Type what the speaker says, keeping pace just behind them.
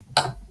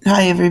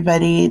Hi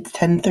everybody, it's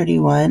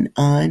 10:31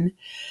 on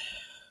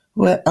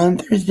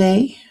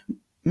Thursday,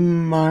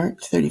 March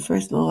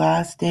 31st, the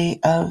last day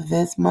of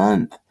this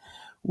month.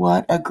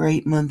 What a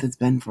great month it's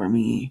been for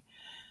me.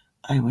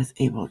 I was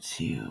able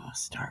to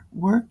start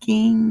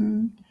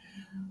working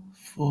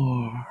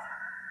for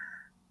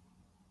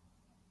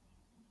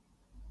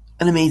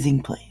an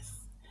amazing place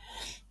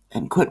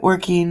and quit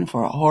working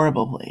for a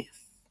horrible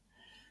place.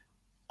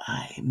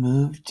 I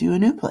moved to a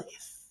new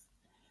place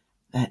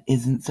that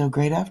isn't so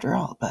great after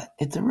all, but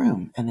it's a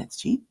room and it's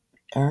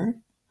cheaper,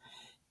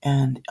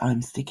 and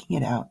I'm sticking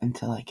it out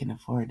until I can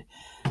afford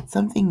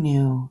something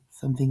new,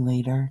 something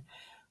later,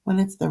 when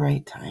it's the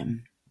right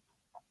time.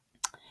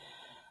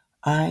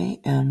 I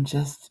am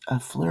just a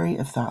flurry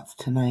of thoughts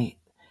tonight.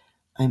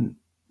 I'm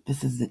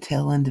This is the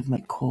tail end of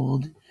my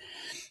cold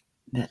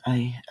that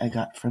I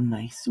got from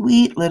my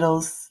sweet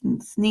little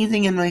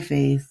sneezing in my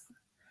face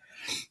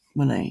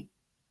when I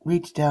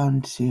reached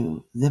down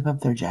to zip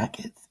up their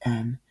jackets.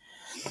 And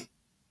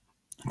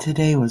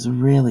today was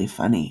really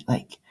funny.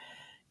 Like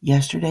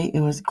yesterday it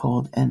was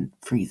cold and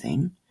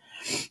freezing.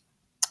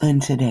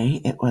 And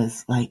today it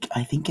was like,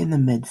 I think in the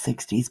mid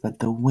 60s, but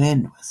the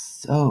wind was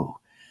so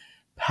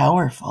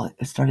powerful.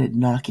 It started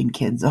knocking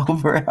kids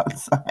over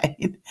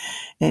outside.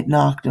 It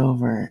knocked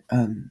over,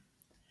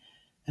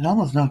 it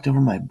almost knocked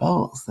over my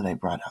bowls that I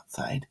brought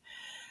outside,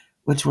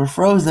 which were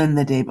frozen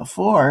the day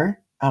before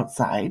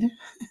outside.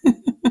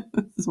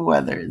 This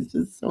weather is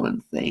just so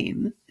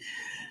insane.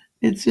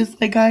 It's just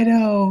like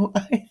Idaho.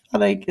 I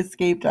thought I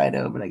escaped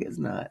Idaho, but I guess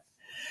not.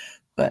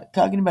 But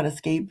talking about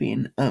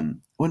escaping,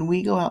 when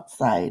we go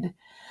outside,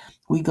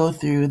 we go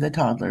through the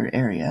toddler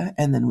area,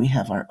 and then we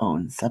have our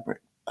own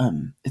separate.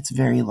 It's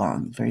very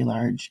long, very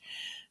large,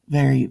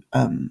 very.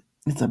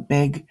 It's a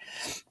big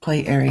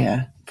play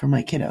area for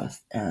my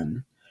kiddos,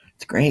 and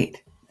it's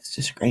great. It's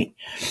just great.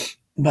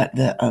 But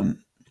the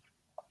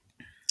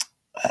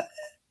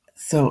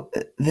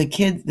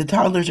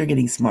toddlers are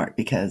getting smart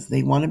because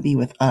they want to be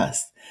with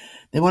us.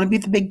 They want to be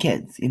with the big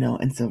kids,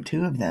 and so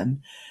two of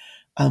them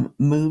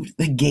moved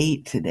the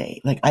gate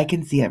today. Like I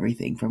can see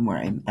everything from where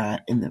I'm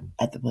at in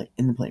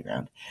the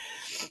playground.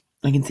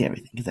 I can see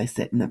everything because I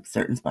sit in a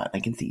certain spot. I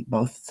can see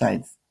both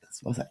sides.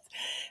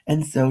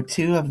 And so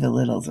two of the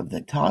littles of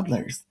the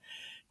toddlers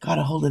got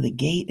a hold of the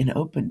gate and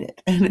opened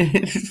it, and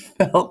it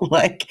felt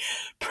like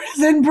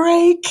Prison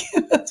Break.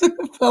 That's what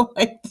it felt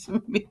like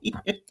to me.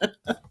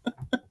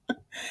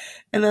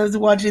 And I was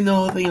watching the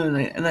whole thing,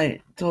 and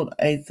I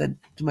said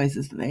to my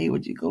sister, "Hey,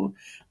 would you go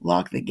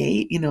lock the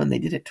gate?" And they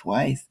did it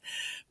twice,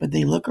 but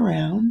they look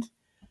around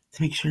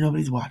to make sure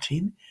nobody's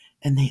watching,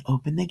 and they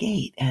open the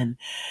gate, and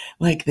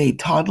like they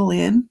toddle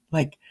in,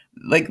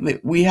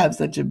 we have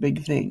such a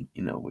big thing,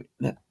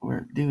 that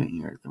we're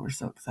doing, or that we're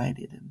so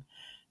excited, and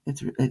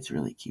it's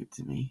really cute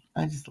to me.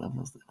 I just love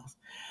those littles.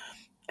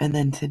 And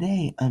then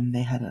today,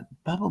 they had a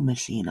bubble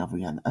machine over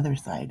on the other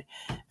side,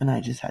 and I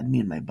just had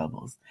me and my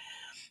bubbles.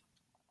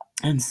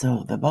 And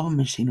so the bubble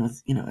machine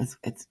was,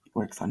 it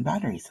works on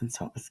batteries, and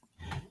so it was,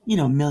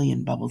 a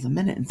million bubbles a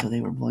minute, and so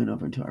they were blowing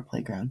over into our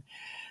playground,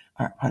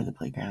 our part of the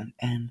playground,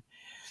 and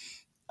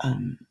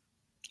um,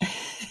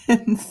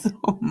 and so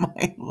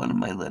one of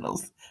my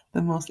littles,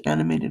 the most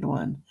animated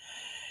one,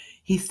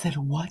 he said,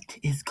 "What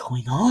is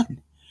going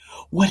on?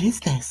 What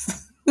is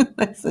this?"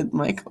 I said,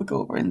 "Michael, go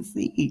over and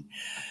see."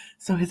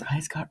 So his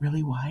eyes got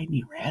really wide and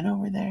he ran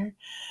over there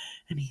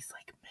and he's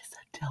like, "Miss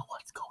Adele,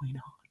 what's going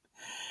on?"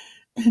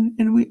 And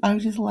I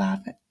just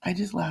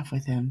laugh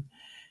with him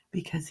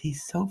because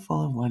he's so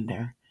full of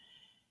wonder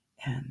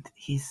and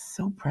he's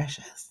so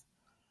precious.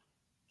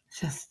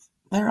 Just,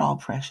 they're all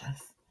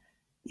precious.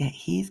 Yet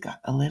he's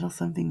got a little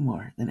something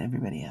more than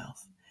everybody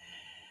else.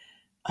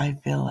 I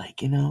feel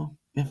like,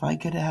 if I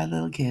could have had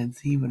little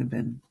kids, he would have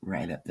been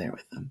right up there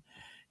with them.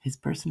 His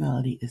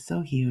personality is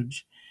so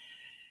huge.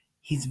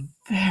 He's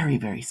very,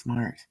 very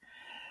smart.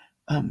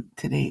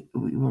 Today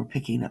we were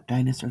picking up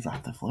dinosaurs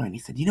off the floor, and he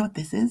said, "You know what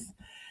this is?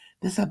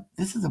 This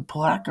is a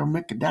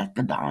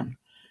Placamicadacodon."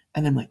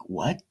 And I'm like,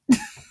 "What?"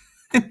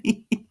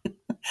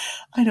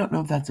 I don't know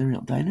if that's a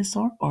real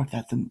dinosaur or if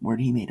that's a word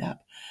he made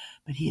up,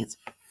 but he is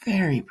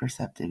very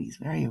perceptive. He's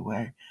very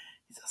aware.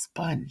 He's a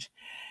sponge.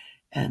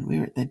 And we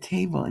were at the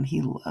table, and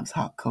he loves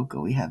hot cocoa.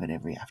 We have it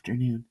every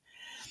afternoon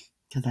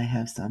because I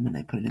have some, and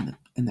I put it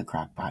in the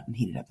crock pot and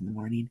heat it up in the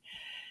morning.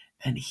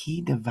 And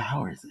he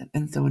devours it.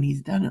 And so when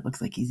he's done, it looks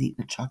like he's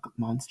eating a chocolate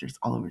monsters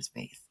all over his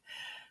face.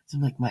 So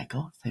I'm like,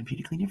 "Michael, it's time for you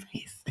to clean your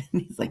face."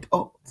 And he's like,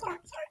 "Oh, sorry."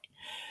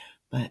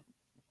 But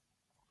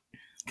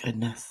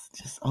goodness,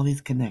 just all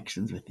these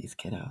connections with these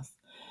kiddos.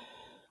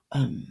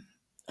 Um,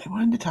 I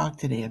wanted to talk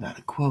today about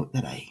a quote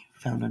that I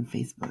found on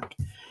Facebook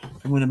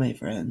from one of my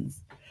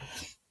friends.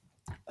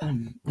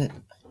 That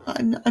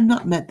I'm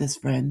not met this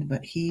friend,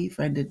 but he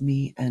friended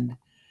me and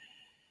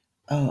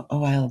a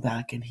while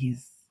back, and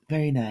he's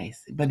very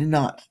nice, but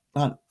not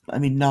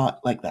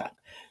like that.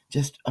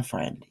 Just a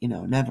friend,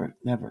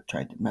 never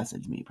tried to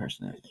message me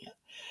personally or anything.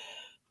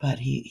 But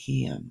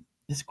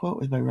this quote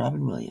was by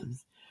Robin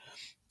Williams,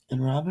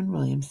 and Robin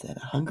Williams said,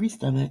 "A hungry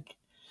stomach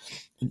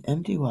An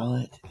empty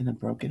wallet and a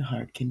broken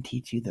heart can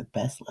teach you the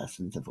best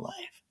lessons of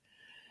life.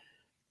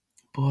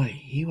 Boy,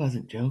 he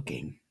wasn't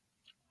joking.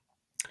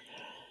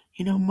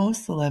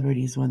 Most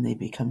celebrities, when they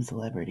become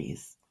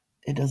celebrities,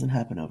 it doesn't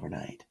happen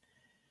overnight.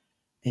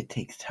 It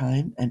takes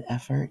time and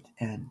effort,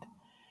 and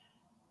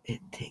it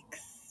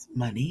takes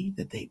money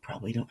that they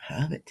probably don't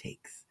have. It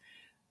takes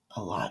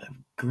a lot of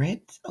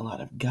grit, a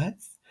lot of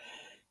guts,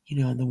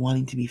 the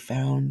wanting to be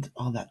found,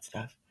 all that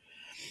stuff.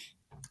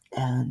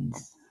 And,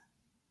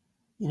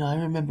 I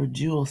remember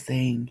Jewel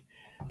saying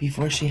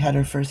before she had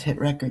her first hit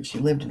record, she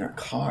lived in her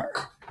car.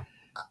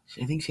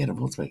 I think she had a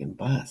Volkswagen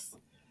bus.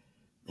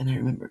 And I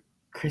remember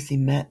Chrissy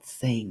Metz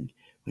saying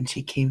when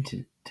she came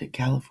to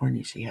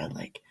California, she had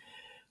like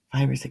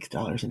 $5 or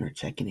 $6 in her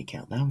checking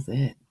account. That was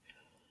it.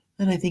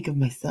 And I think of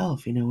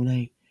myself,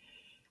 when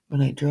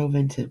I drove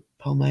into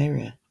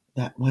Palmyra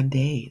that one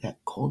day, that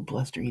cold,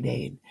 blustery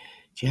day in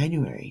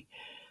January,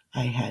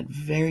 I had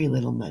very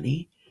little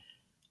money.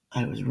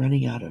 I was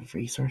running out of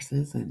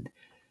resources and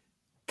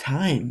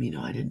time.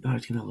 I didn't know how I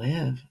was going to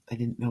live. I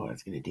didn't know what I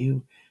was going to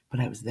do, but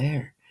I was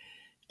there.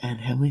 And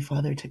Heavenly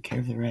Father took care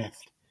of the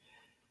rest.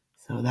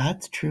 So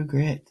that's true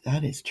grit.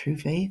 That is true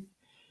faith.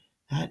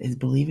 That is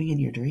believing in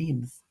your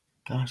dreams.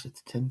 Gosh,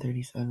 it's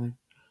 10:37.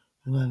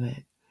 I love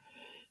it.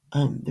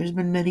 There's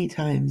been many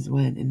times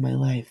when in my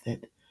life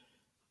that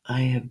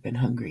I have been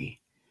hungry.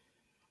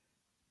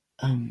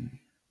 And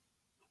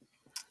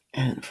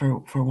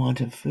for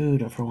want of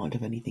food or for want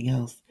of anything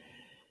else.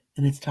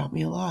 And it's taught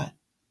me a lot.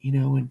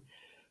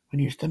 When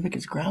your stomach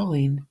is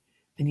growling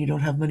and you don't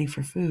have money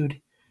for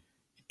food,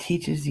 it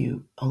teaches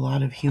you a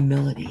lot of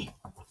humility.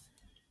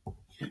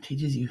 It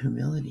teaches you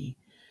humility.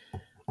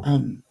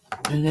 An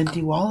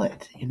empty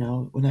wallet,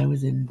 when I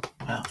was in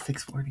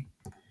 640.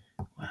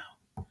 Wow.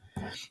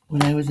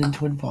 When I was in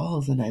Twin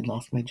Falls and I'd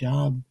lost my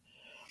job,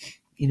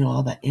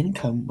 all that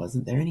income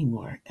wasn't there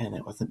anymore, and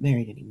I wasn't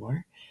married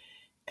anymore.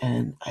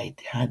 And I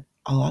had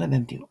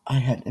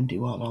empty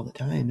wallet all the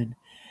time, and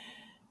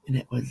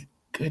it was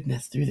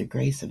goodness through the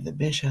grace of the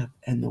bishop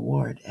and the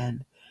ward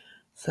and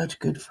such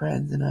good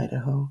friends in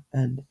Idaho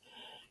and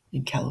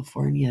in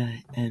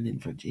California and in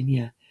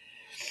Virginia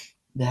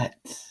that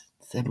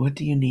said, "What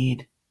do you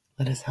need?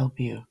 Let us help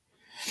you."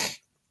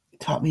 It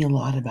taught me a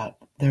lot about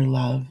their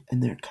love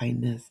and their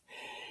kindness.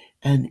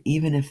 And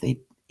even if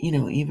they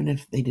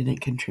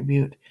didn't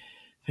contribute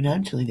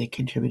financially, they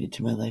contributed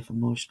to my life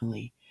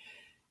emotionally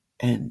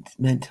and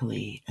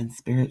mentally and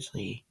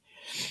spiritually,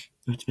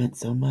 which meant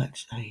so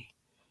much. I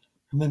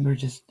remember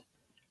just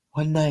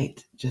one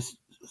night just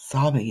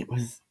sobbing. It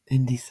was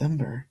in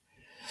December.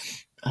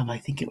 I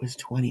think it was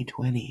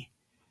 2020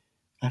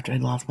 after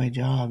I'd lost my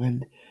job,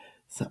 and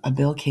so a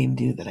bill came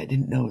due that I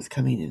didn't know was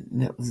coming,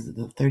 and it was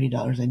the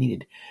 $30 I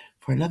needed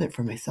for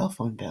my cell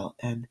phone bill,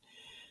 and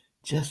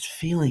just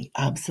feeling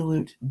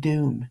absolute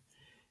doom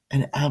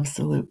and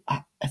absolute.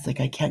 It's like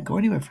I can't go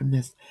anywhere from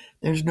this.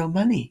 There's no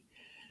money.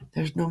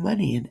 There's no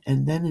money,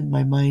 and then in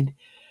my mind,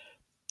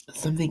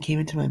 something came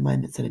into my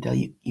mind that said,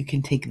 Adele, you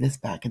can take this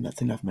back, and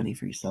that's enough money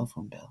for your cell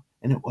phone bill,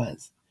 and it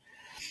was,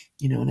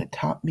 and it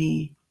taught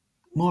me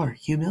more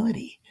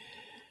humility.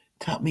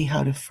 Taught me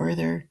how to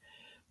further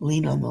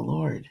lean on the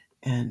Lord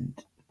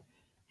and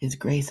His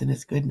grace and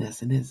His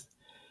goodness and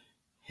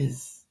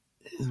His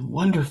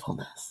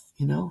wonderfulness,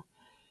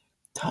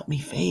 taught me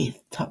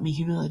faith, taught me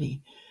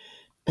humility.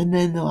 And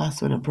then the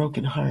last one, a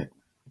broken heart.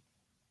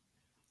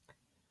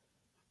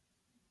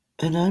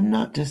 And I'm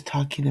not just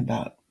talking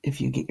about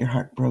if you get your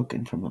heart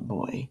broken from a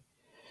boy.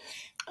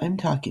 I'm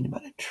talking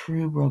about a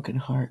true broken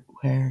heart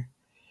where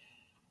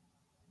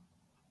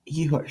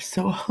you are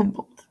so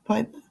humbled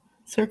by the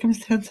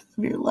circumstances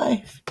of your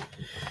life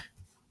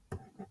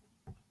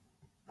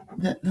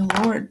that the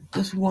Lord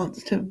just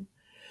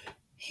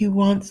He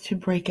wants to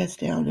break us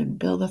down and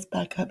build us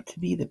back up to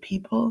be the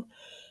people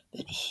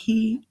that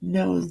He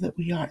knows that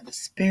we are, the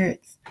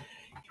spirits.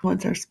 He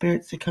wants our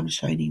spirits to come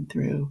shining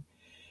through.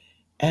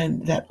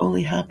 And that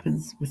only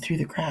happens through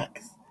the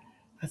cracks.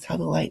 That's how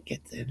the light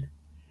gets in.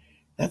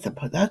 That's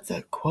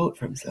a quote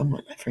from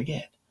someone, I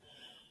forget.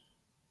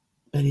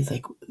 But he's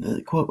like,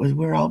 the quote was,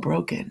 "We're all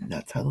broken.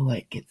 That's how the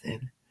light gets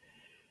in."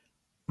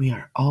 We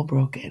are all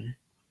broken,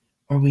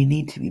 or we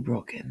need to be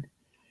broken.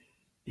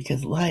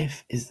 Because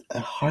life is a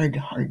hard,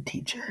 hard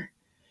teacher.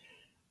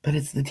 But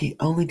it's the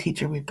only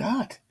teacher we've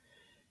got.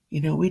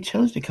 We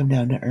chose to come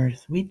down to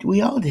earth.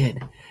 We all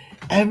did.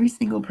 Every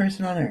single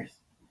person on earth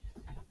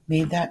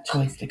made that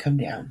choice to come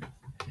down.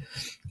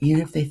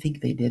 Even if they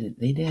think they didn't,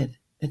 they did.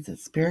 It's a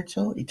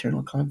spiritual,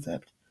 eternal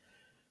concept.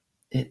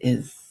 It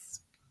is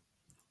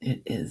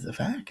a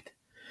fact.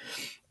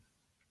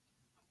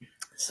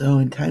 So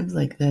in times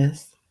like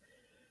this,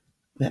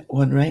 that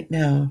one right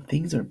now,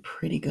 things are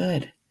pretty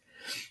good.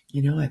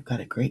 I've got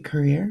a great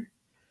career.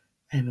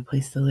 I have a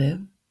place to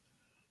live.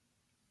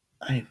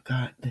 I've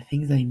got the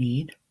things I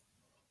need,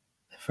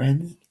 the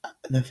friends,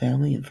 the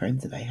family and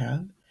friends that I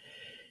have,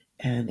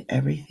 and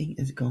everything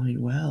is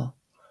going well.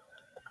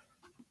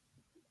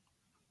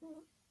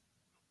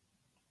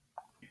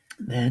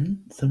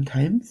 Then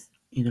sometimes,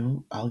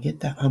 I'll get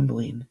that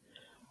humbling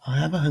I'll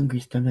have a hungry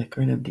stomach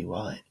or an empty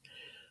wallet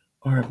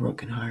or a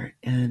broken heart.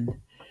 And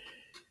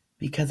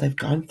because I've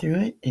gone through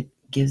it, it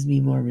gives me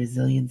more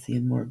resiliency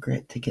and more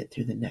grit to get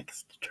through the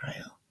next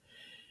trial,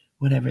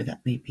 whatever that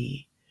may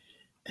be.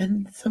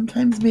 And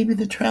sometimes maybe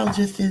the trial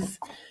just is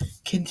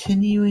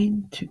continue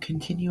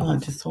on,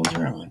 to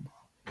soldier on,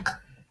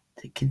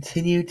 to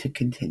continue to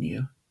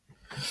continue.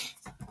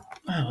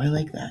 Wow, I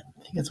like that.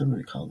 I think that's what I'm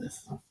going to call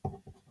this.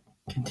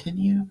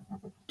 Continue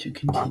to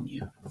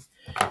continue.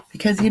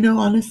 Because,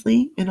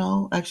 honestly, in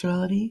all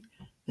actuality,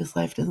 this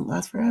life doesn't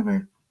last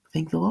forever.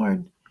 Thank the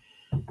Lord.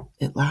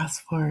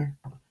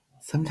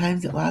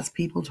 Sometimes it lasts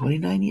people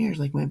 29 years,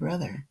 like my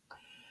brother.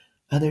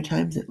 Other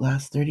times it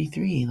lasts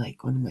 33,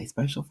 like one of my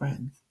special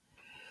friends.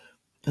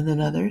 And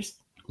then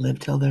others live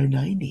till they're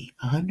 90,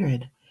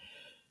 100.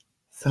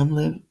 Some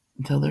live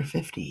until they're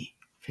 50,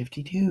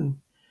 52.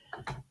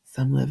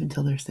 Some live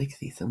until they're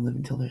 60. Some live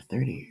until they're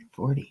 30 or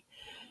 40.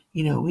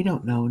 We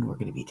don't know when we're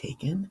going to be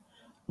taken.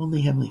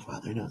 Only Heavenly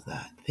Father knows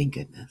that. Thank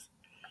goodness.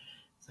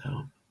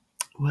 So,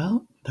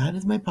 well, that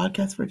is my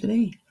podcast for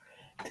tonight.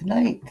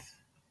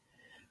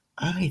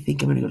 I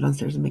think I'm going to go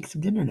downstairs and make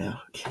some dinner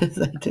now because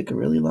I took a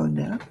really long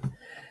nap.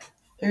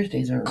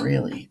 Thursdays are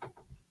really,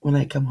 when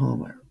I come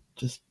home, are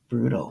just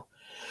brutal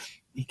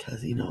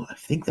because, I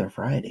think they're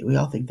Friday. We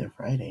all think they're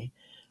Friday.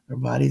 Our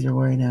bodies are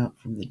wearing out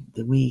from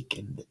the week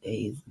and the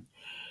days.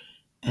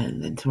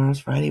 And then tomorrow's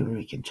Friday. We're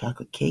making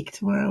chocolate cake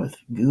tomorrow with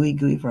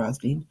gooey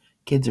frosting.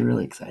 Kids are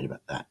really excited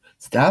about that.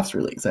 Staff's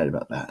really excited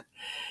about that.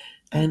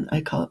 And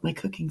I call it my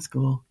cooking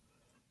school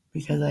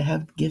because I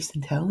have gifts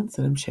and talents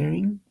that I'm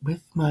sharing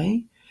with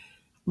my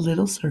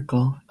little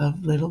circle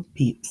of little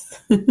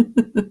peeps.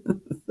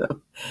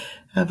 So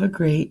have a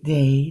great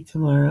day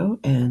tomorrow,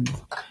 and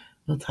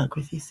we'll talk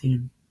with you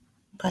soon.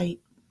 Bye.